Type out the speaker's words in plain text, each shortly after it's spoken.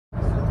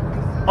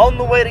On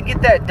the way to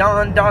get that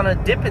Don Donna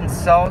dipping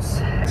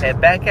sauce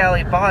at Back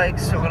Alley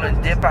Bikes, we're gonna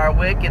dip our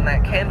wick in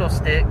that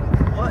candlestick.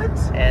 What?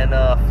 And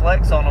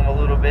flex on them a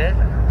little bit,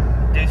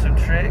 do some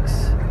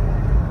tricks,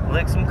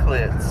 lick some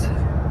clits.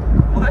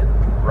 What?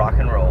 Rock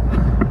and roll.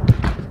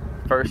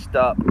 First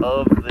stop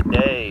of the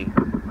day.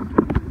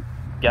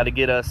 Got to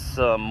get us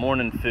some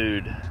morning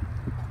food.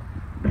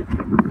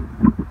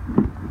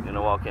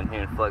 Gonna walk in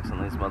here and flex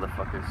on these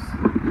motherfuckers.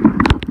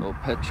 Oh,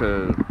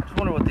 Petro. I just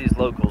wonder what these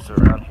locals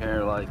around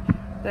here are like.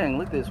 Dang,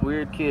 look at this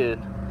weird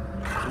kid.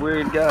 This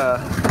weird guy.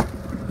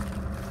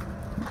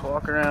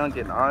 Walking around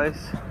getting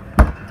ice,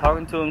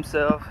 talking to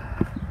himself.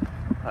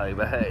 Hey,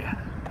 but hey,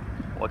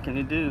 what can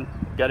you do?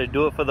 Gotta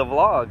do it for the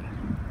vlog.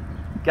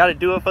 Gotta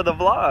do it for the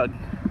vlog.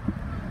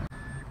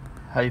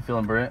 How you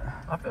feeling, Brent?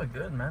 I feel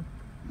good, man.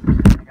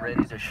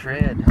 Ready to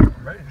shred.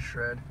 I'm ready to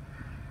shred.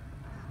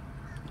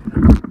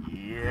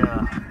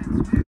 Yeah.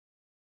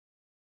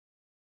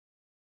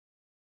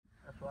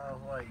 That's why I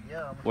was like,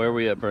 yeah. Where are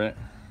we at, Brent?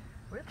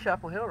 We're at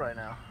Chapel Hill right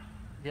now.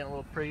 Getting a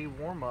little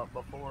pre-warm up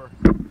before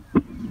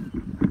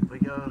we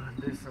go and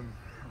do some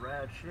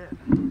rad shit.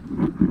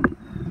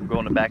 We're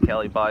going to Back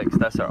Alley Bikes.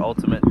 That's our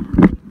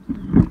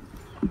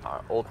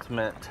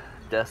ultimate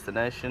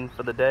destination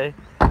for the day.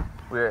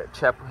 We're at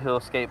Chapel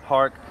Hill Skate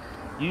Park.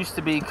 Used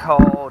to be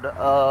called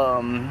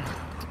oh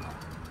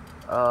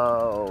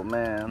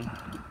man,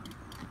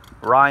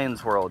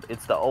 Ryan's World.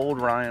 It's the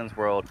old Ryan's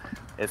World.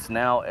 It's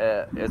now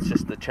it's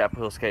just the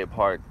Chapel Hill Skate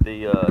Park.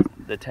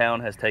 The town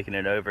has taken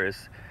it over. It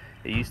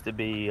used to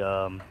be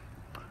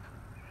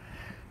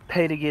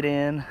pay to get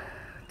in,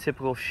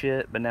 typical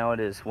shit, but now it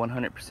is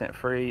 100%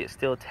 free. It's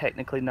still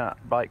technically not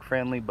bike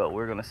friendly, but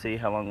we're gonna see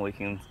how long we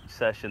can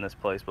session this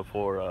place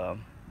before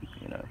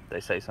you know, they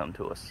say something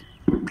to us.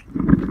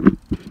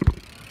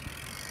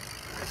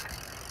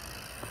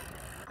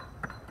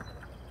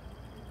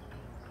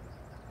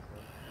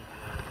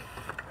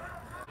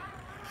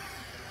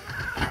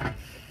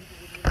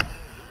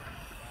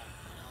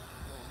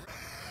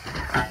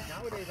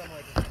 Nowadays, I'm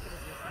like,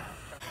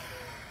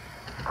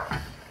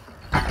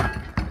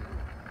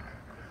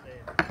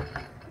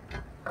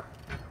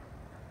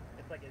 if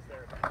it's like, is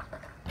there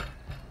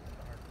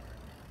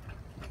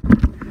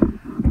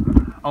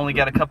Only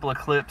got a couple of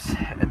clips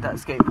at that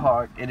skate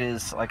park. It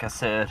is, like I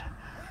said,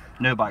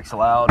 no bikes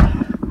allowed.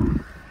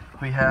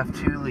 We have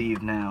to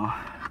leave now,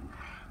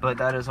 but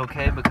that is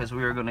okay because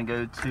we are going to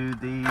go to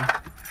the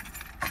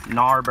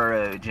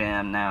Narborough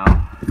Jam now.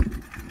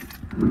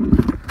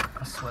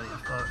 I'm sweaty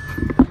as fuck.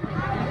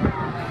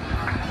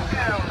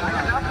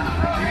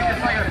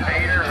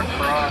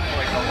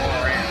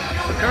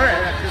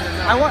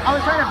 I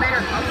was trying to bait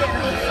her.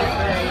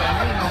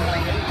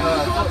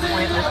 I'm getting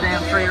plant this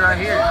damn tree right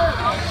here.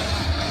 Yeah.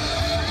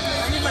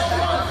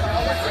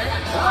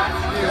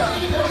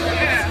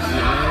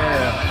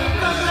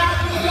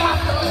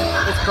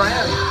 It's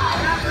cramped.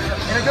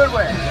 In a good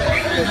way.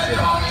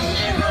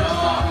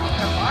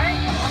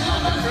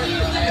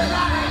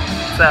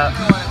 What's up?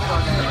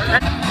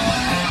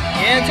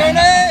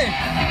 Anthony!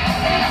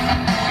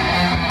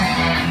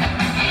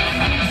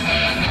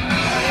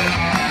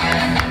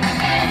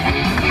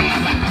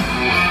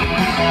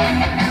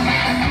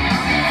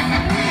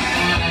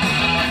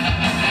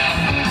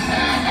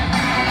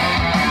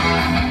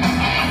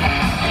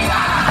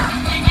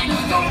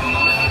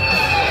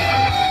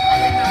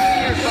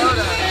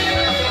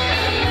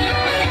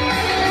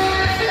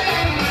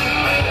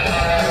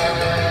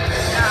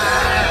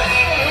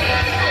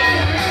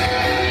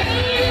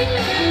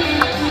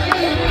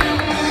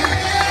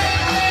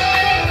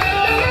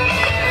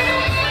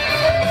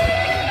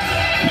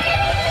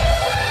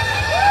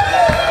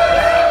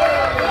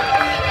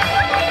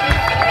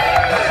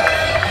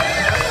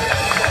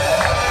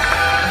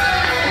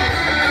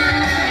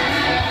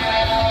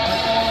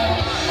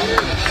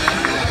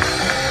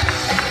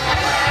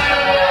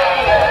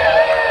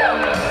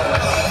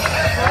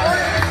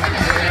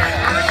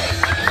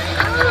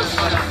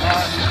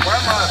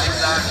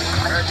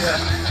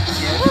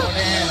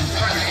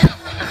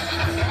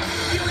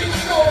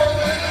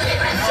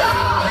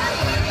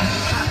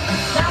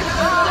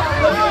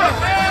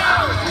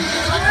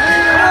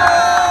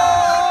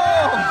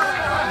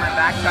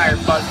 Tire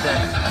buzzed in.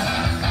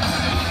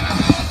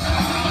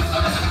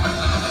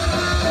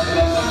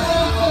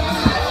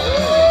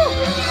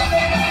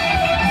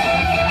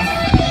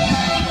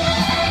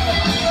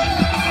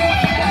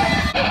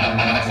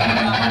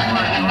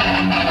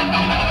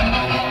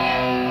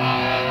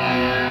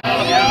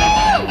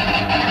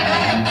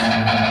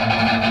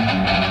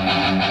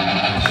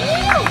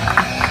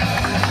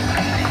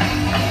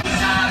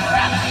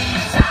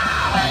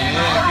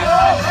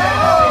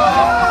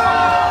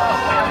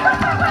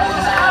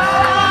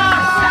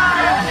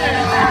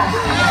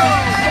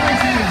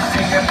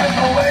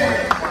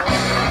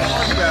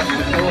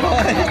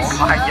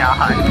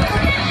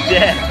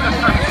 Yeah.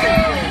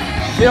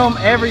 Film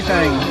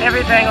everything.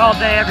 Everything all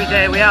day, every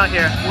day. We out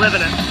here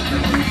living it.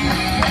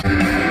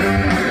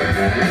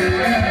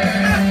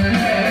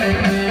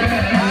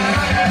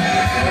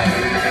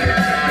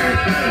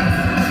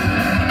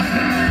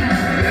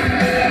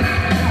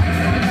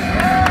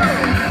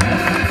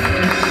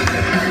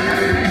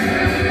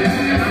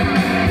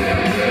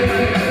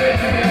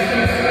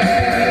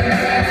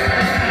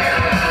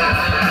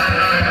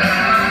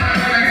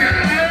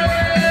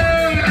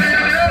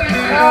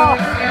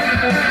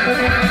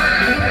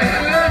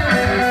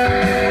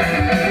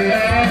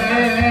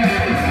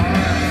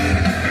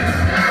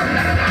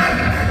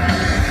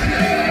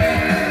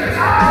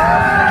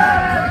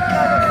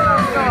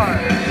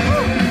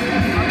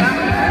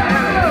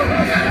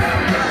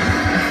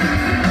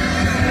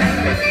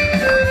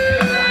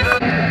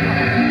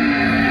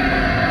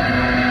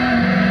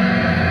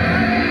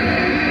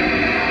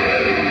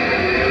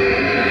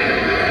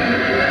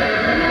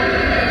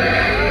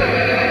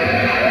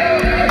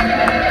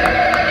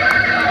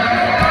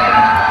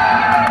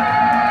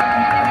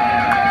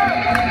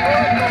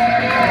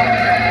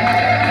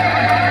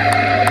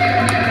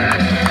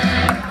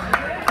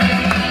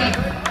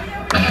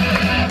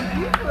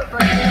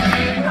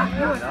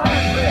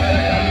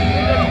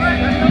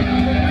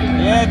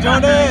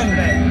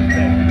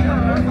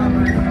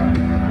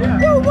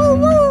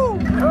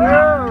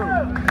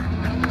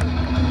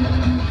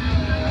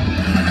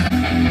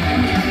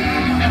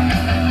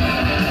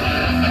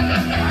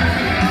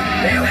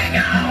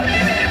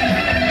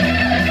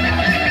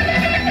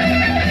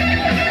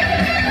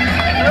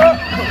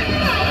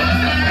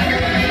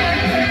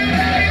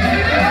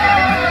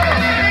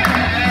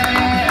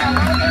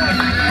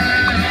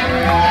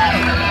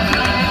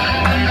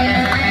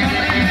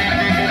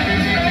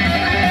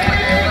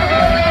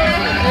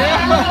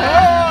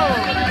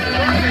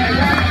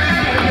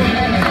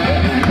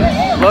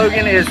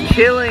 Logan is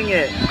killing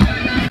it.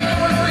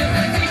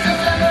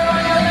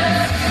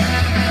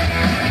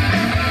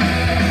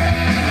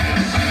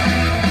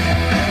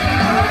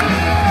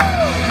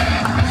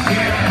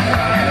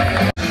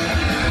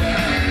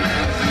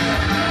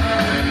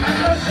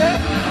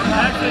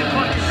 Actually,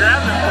 fucking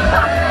grabbed him.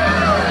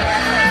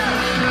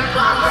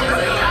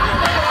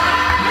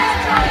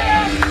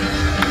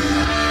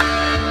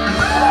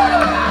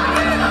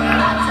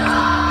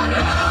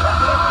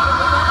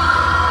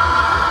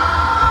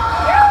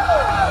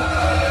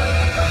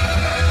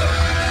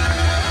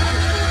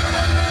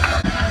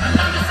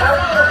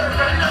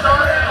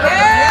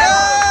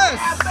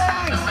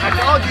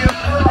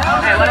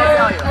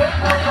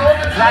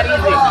 Not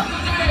easy.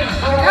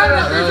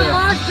 There's a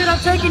launch pit. I'm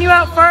taking you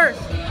out first.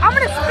 I'm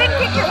gonna spin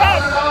kick your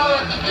head.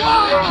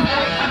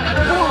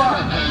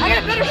 I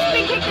got a better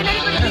spin kick than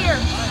anybody here.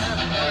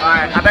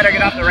 Alright, I better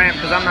get off the ramp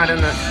because I'm not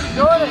in this.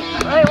 Jordan,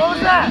 hey, what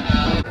was that?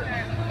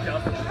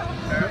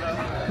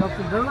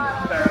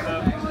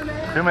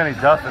 Too many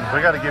Justins.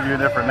 We got to give you a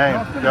different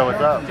name. Yo,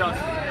 what's up?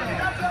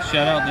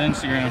 Shout out to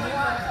Instagram.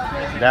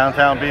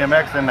 Downtown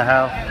BMX in the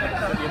house.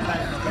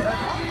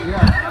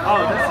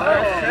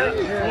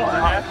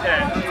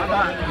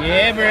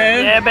 Yeah, bro.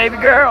 Yeah, baby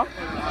girl.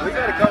 We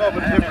got to come up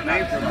with a different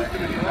name for this.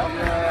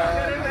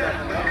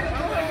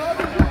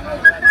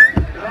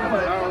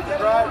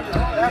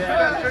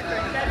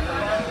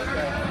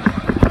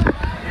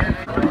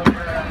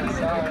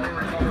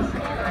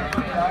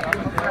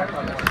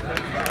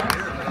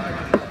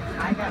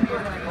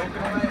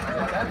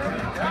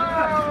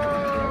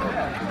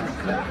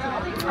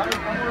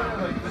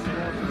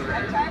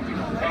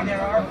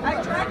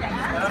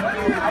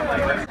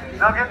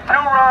 They'll get 2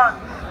 runs.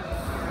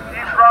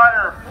 Each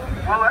rider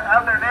will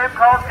have their name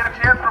called, get a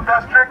chance for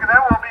best trick, and then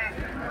will be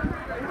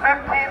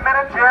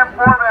 15-minute jam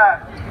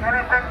format.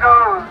 Anything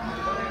goes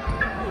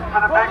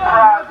for the big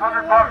prize,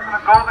 $100 and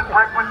a golden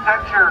brick with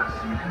dentures.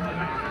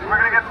 We're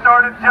going to get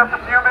started in just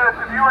a few minutes.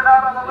 If you are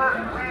not on the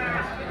list,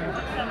 please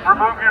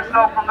remove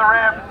yourself from the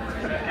ramp.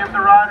 Give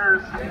the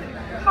riders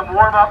some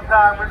warm-up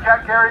time. We've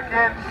got Gary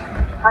Ginch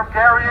from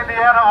Gary,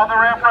 Indiana on the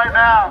ramp right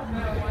now.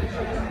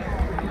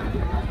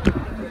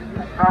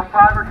 About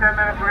 5 or 10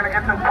 minutes, we're going to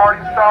get this party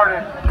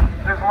started.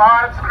 There's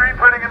live screen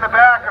printing in the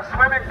back, a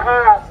swimming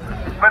pool,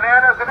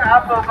 bananas and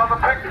apples on the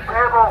picnic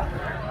table,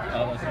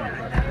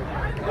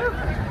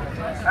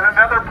 and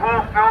another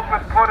pool filled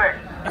with pudding.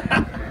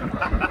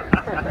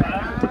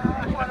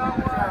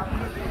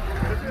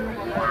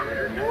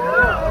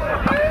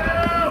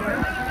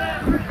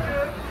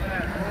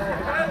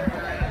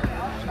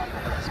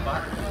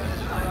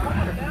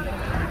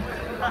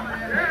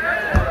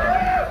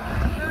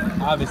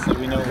 Obviously,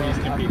 we know who he's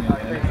competing with.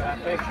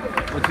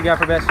 What you got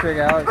for best trick,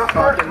 Alex?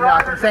 Fucking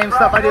nothing. Same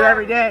stuff I do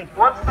every day.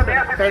 Once the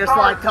music Tater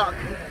starts, slide tuck.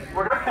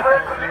 we're going to play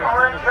for the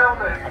orange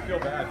helmet.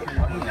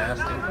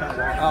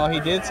 Oh, he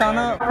did sign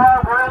up?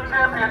 World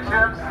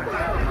Championships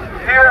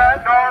here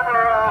at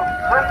Marlboro.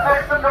 Let's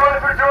make some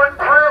noise for Jordan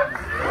Prince.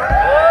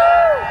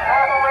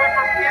 All the way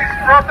from East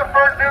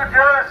Rutherford, New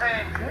Jersey.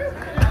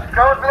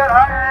 Goes for that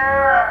high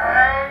air.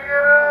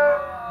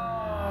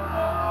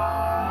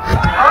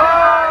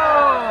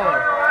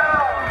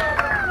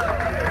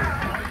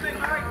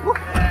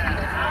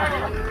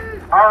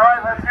 All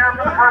right, let's hear it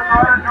for the first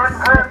rider, Jordan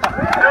Prince.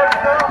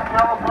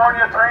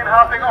 California, train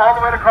hopping all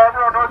the way to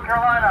Carrboro, North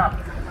Carolina.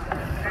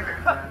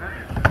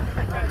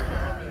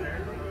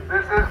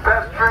 This is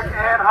best trick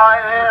and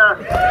high air.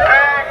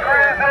 Big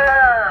Grizz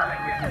Air.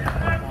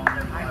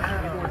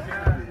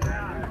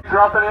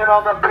 Dropping in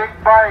on the big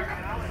bike.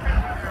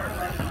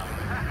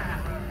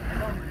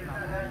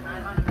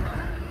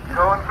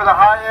 Going for the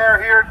high air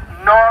here,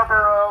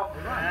 Narborough.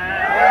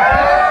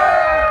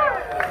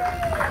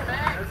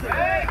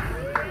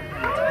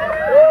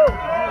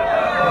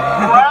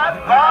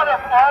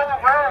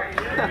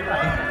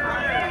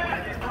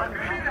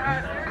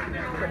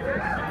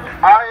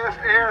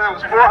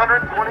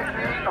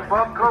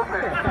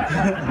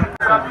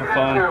 For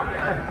fun. Going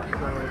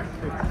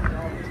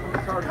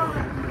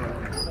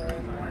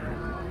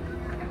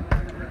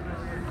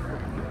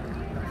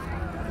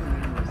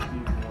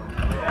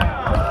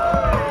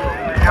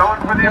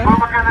for the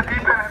Abubaca in the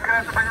deep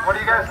end. What do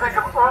you guys think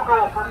of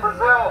Ogle from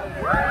Brazil?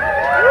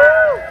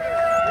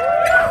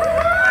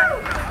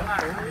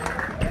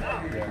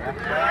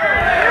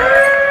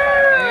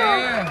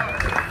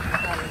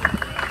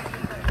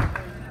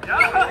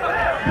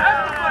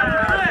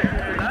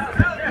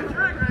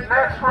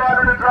 Next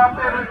rider to drop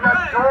in, we've got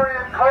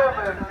Dorian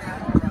Coleman.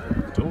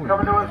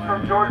 Coming to us from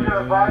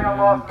Georgia via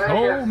Las Vegas.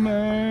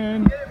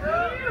 Coleman.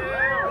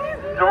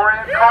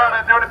 Dorian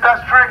Coleman doing the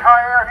best trick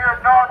high air here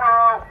at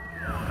Narborough.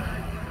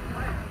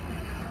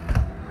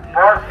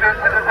 Bar spin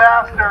to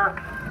disaster.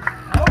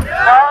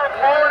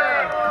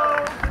 540.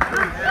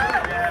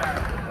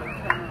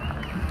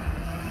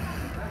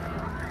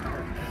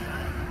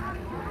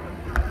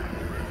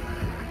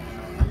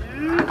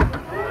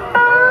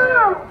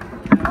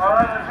 All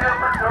right, let's hear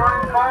for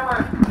Dorian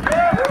Coleman.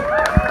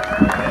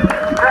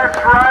 Next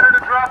rider to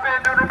drop in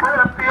due to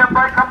FBM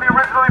Bike Company,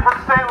 originally from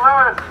St.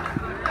 Louis.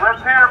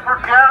 Let's hear for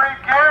Gary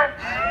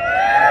Gitch.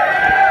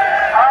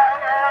 High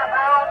Air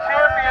World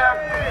Champion.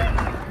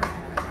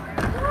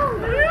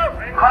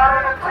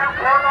 Hotter than 2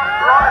 portals,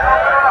 drawing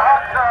over to the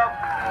hot tub.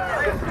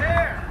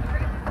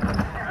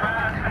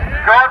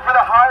 Going for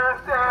the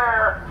highest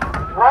air.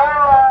 Roll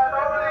on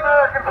over the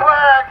American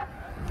flag.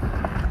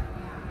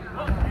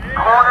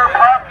 Corner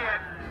pocket.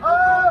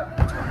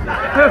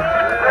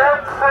 Ben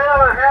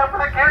Sailor here for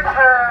the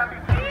Gitchen.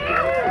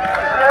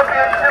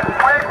 Championship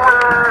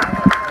wiggler.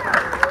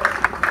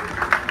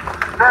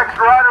 Next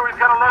rider, we've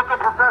got a local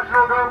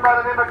professional going by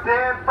the name of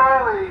Dan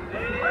Foley.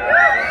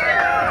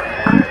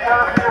 He's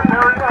got to be a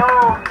very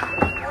own.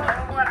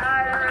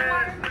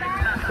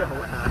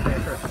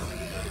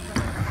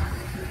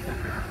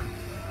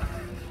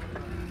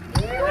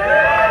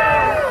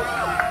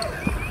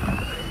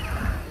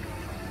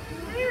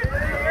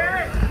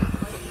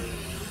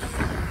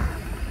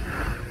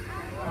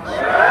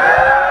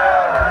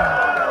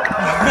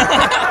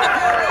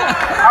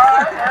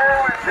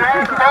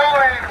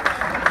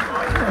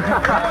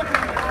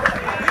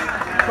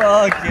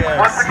 Fuck yes.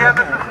 Once again,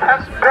 this is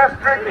best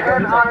drink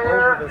in high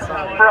air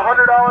for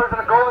 $100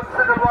 and a golden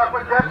cinder block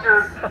with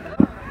dentures.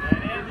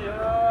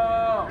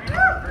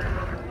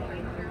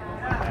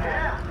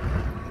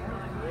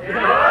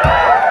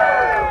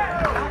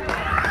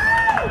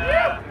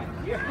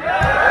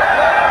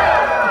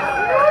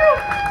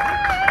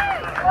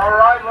 All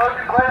right, load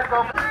your glass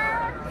open.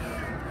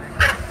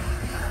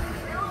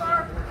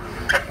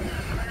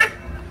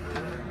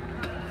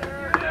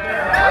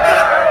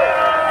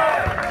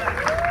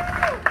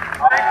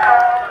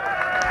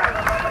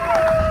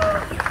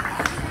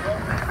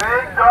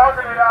 Big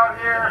dogging it out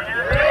here.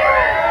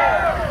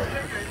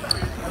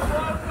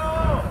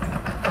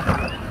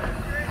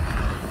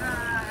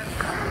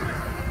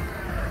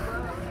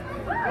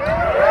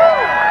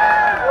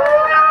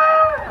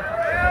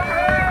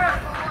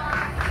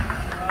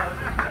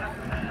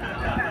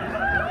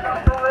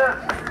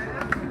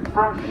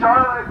 From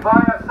Charlotte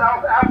via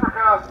South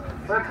Africa,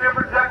 let's hear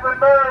for Declan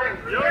Murray.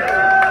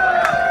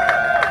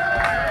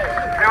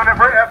 Doing it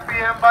for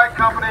FBM Bike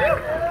Company.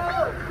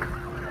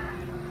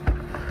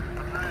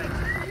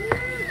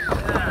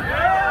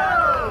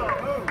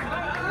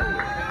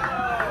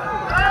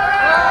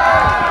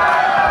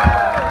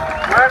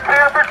 Let's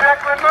hear for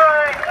Declan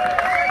Murray.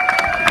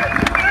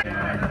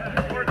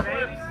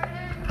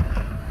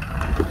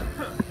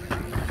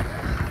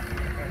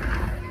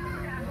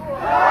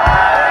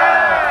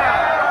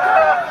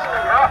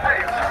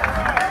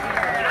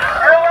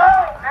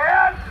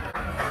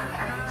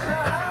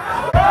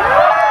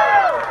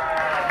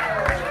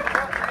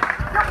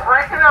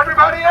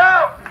 Everybody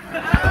out!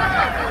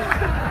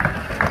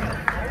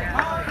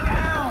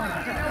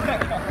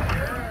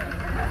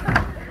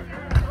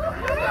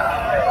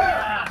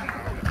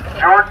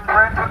 George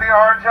Prince with the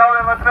orange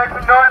helmet. Let's make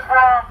some noise for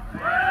him.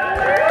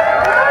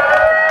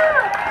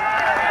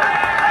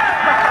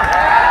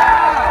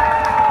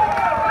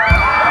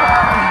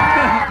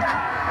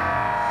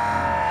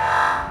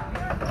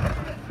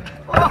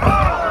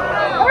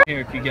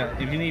 Here,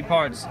 if you need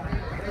parts,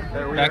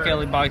 Back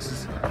Alley Bikes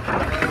is.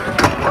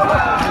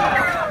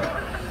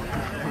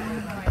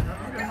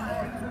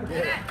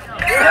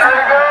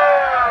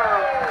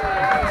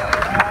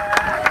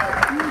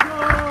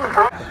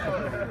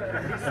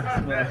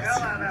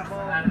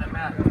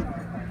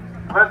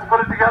 Let's put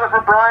it together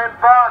for Brian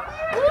Fox.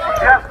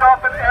 Just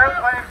off an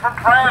airplane from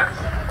France.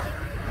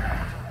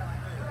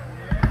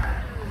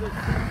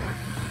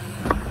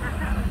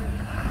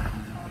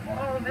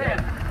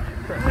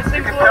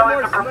 You can tell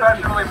he's a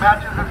professional. He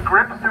matches his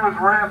grips to his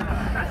rims.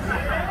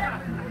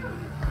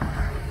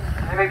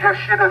 And he just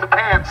shit his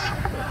pants.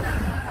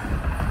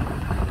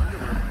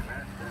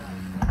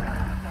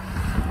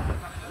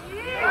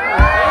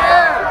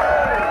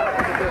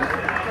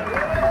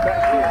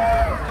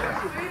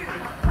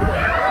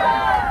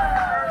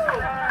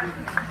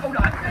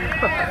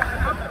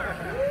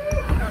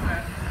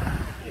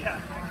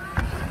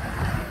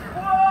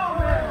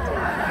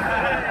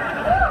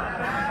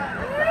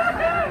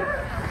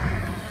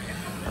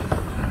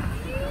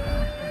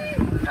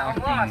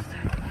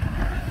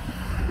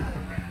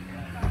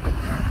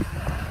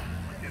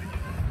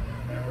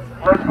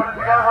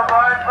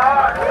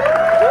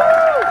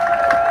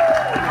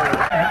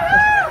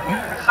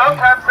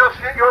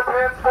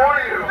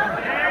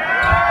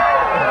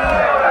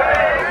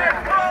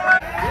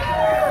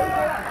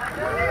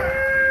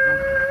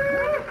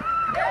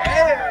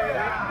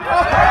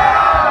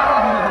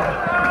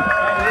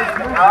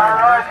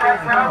 guys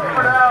get down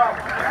for now.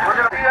 We're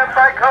going to be at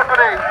Bike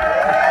Company.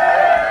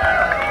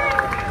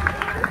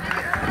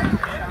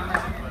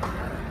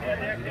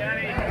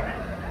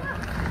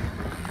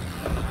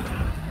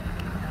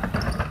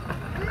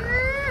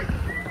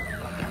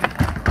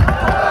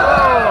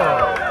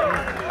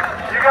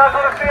 You guys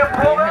want to see him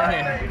pull that?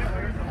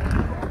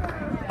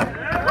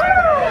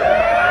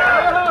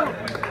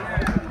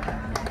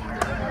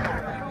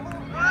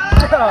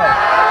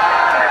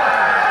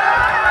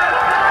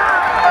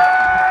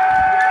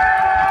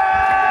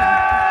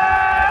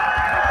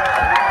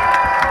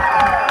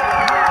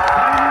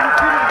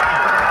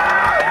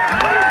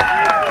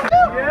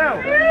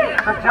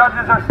 The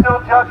judges are still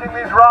judging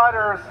these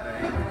riders,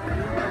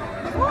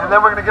 and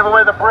then we're going to give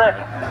away the brick.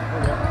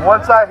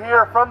 Once I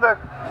hear from the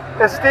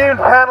esteemed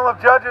panel of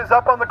judges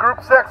up on the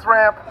Group 6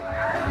 ramp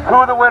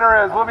who the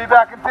winner is. We'll be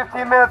back in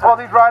 15 minutes while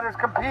these riders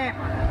compete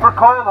for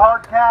cold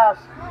hard cash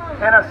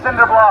and a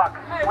cinder block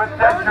with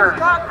dentures.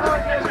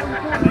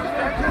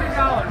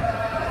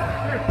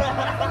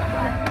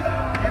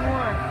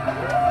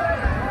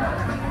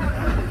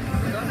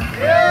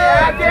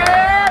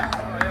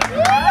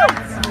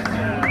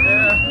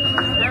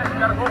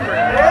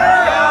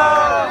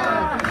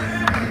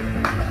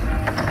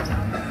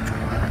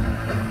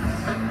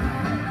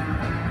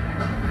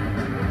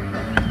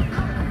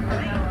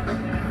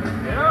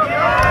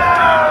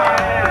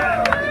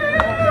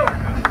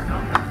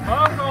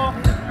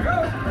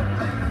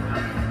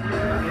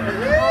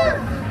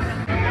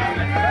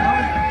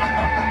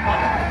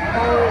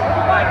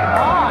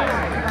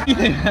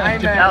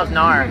 That was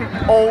gnar.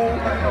 Oh.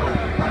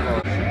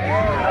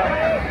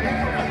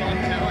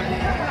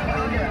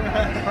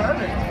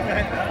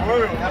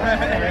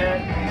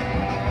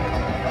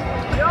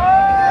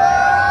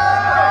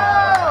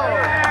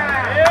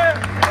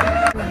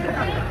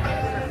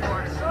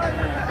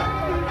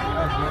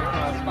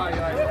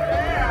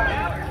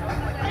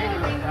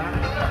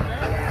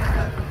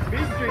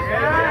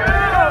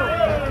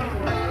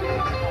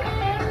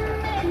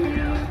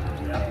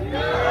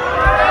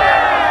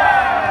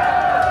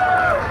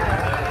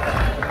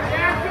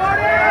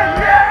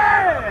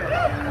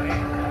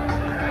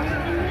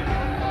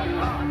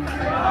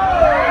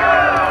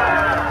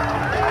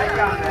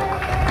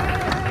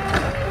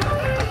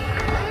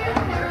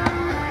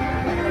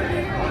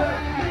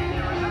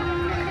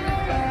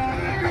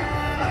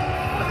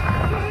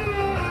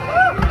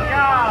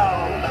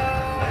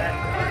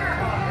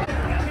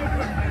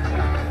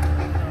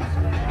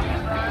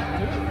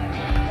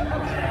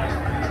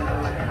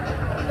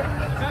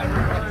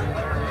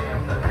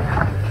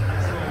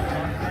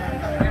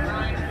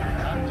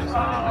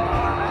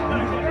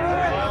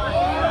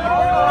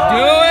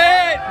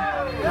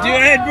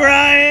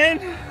 Brian!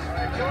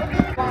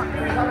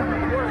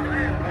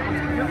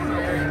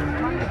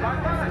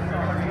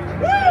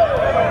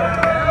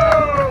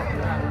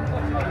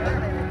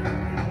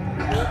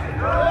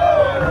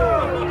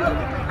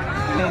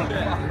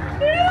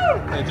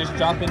 Hey, just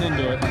drop in and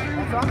do it.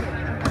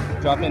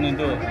 Drop in and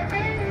do it.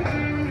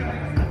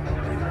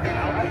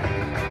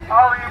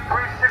 Ollie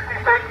 360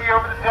 fakie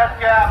over the death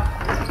gap.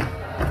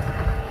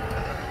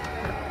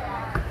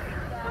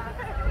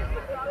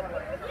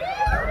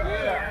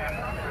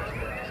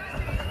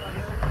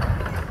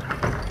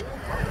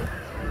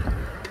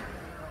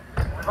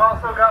 We've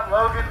also got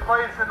Logan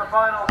Place in the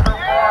final so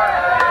far.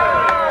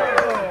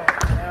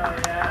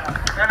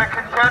 And a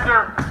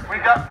contender. We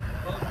got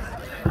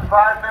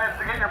 5 minutes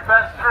to get your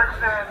best tricks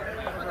in.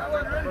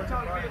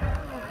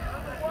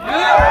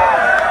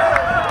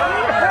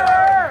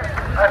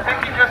 I think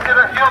he just did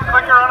a heel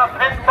clicker on a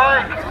pink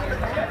bike.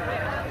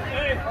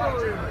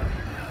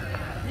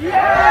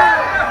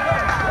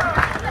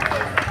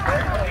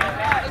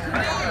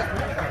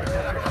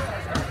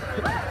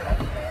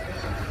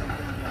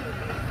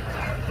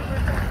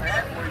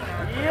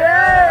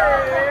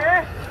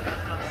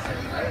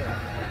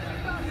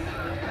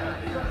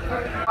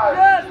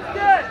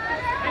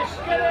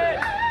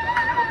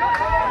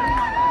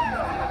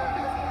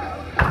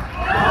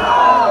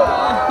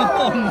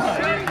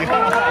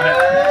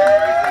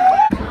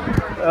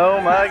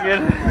 Oh my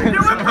goodness.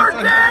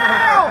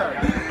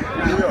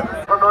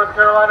 From North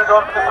Carolina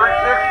going for the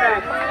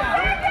 360.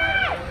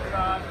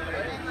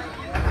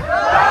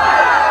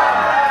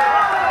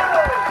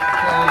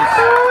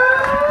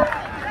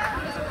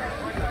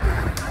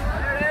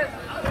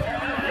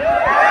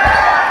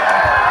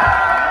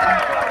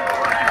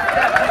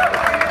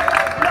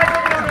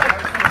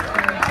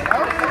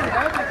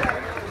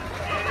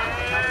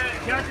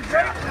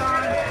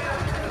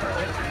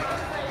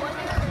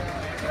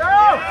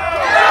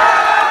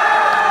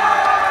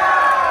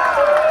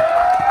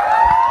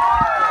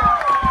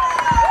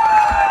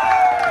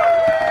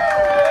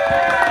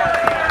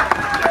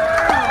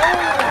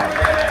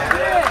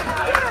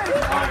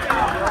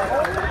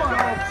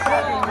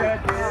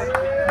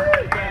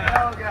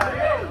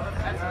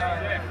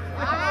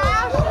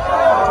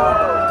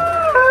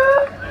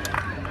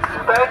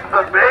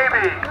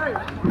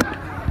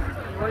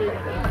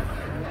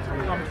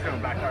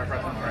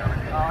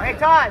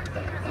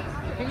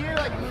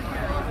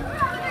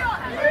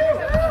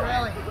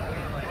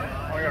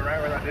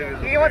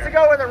 He wants to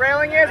go where the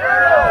railing is.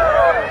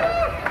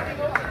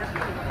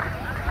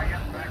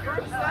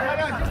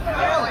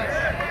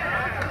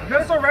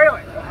 Just the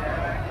railing.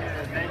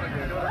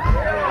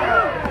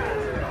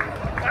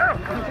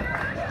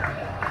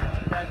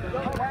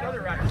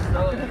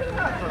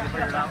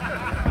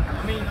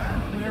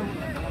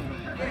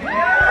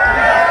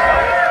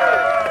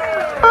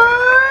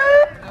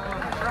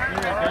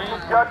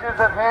 Judges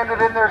have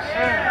handed in their sheet.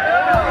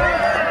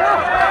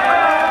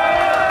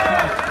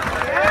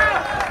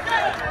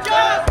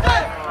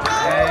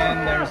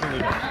 And there's the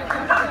leader.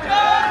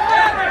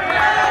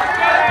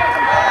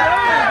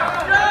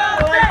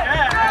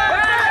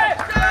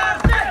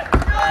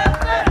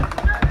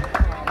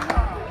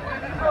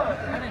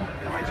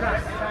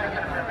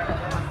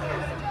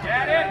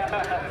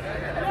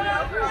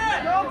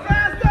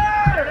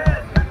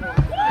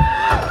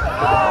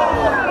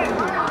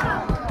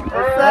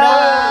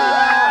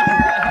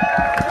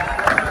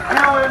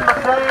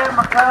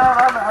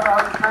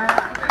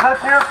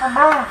 Let's hear from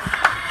Moose.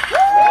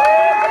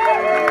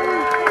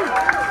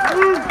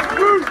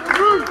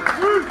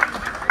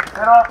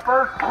 And our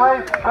first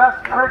place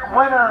best trick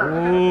winner.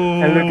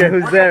 And look at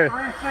who's there.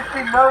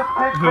 360 nose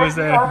kick. Who's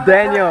there?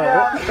 Daniel.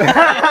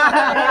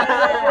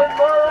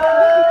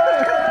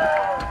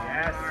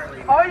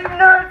 All you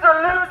nerds are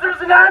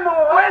losers and I'm a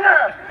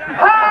winner.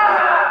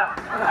 Ha!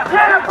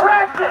 Yeah,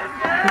 practice.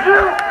 You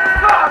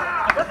suck.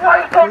 That's why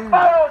you take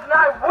photos and I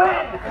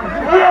win.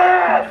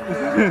 Yes!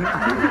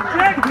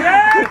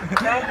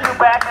 Thank you,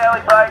 back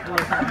alley bike.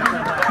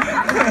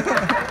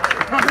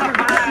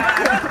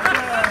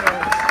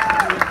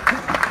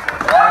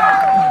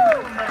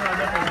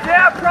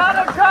 Yeah,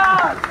 product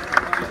time!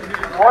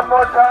 One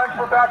more time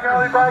for back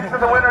alley bikes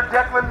and the winner,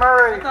 Declan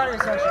Murray, with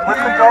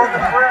the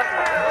golden grip.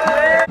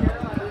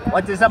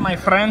 What is up, my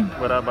friend?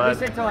 What up, bud?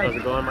 How's it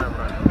going, my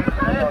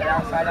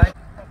friend?